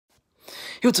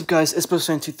Hey, what's up guys, it's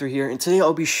Buzz23 here, and today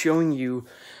I'll be showing you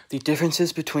the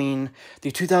differences between the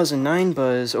 2009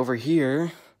 Buzz over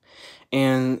here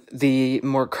and the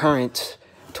more current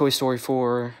Toy Story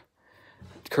 4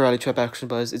 Karate Chop Action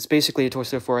Buzz. It's basically a Toy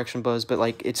Story 4 Action Buzz, but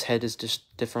like its head is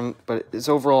just different, but it's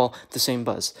overall the same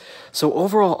Buzz. So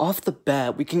overall, off the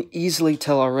bat, we can easily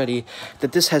tell already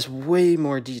that this has way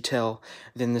more detail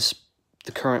than the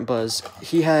current Buzz.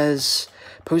 He has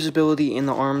posability in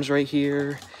the arms right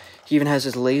here. He even has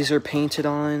his laser painted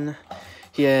on.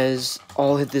 He has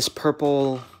all of this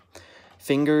purple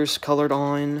fingers colored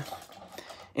on.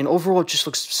 And overall, it just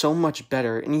looks so much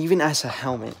better. And even as a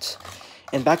helmet.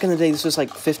 And back in the day, this was like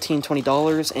 $15,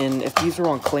 $20. And if these were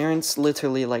on clearance,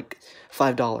 literally like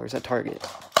 $5 at Target.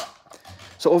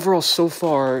 So overall, so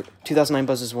far, 2009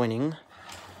 Buzz is winning.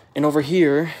 And over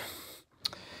here,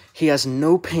 he has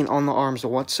no paint on the arms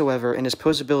whatsoever, and his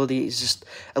posability is just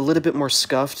a little bit more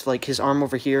scuffed. Like, his arm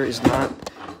over here is not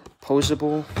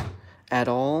posable at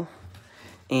all,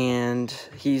 and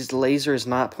his laser is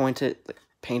not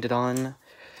painted on.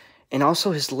 And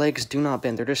also, his legs do not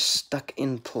bend. They're just stuck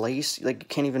in place. Like, you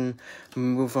can't even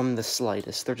move them the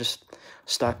slightest. They're just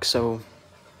stuck. So,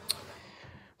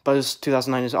 Buzz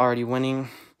 2009 is already winning.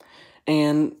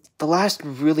 And the last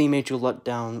really major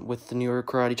letdown with the newer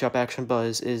Karate Chop Action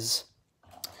Buzz is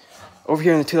over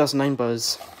here in the 2009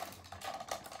 Buzz.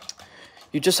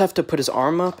 You just have to put his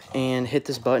arm up and hit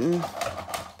this button,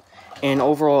 and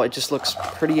overall it just looks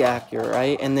pretty accurate,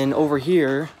 right? And then over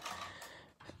here,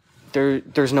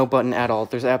 there's no button at all.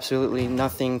 There's absolutely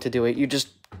nothing to do it. You just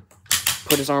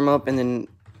put his arm up and then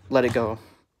let it go.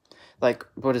 Like,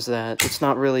 what is that? It's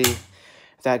not really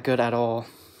that good at all.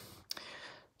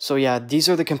 So yeah, these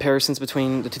are the comparisons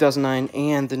between the 2009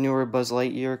 and the newer Buzz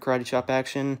Lightyear Karate Chop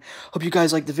Action. Hope you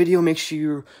guys liked the video. Make sure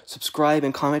you subscribe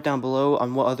and comment down below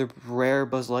on what other rare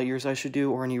Buzz Lightyears I should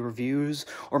do, or any reviews,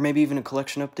 or maybe even a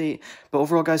collection update. But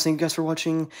overall, guys, thank you guys for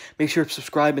watching. Make sure to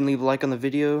subscribe and leave a like on the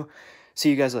video. See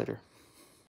you guys later.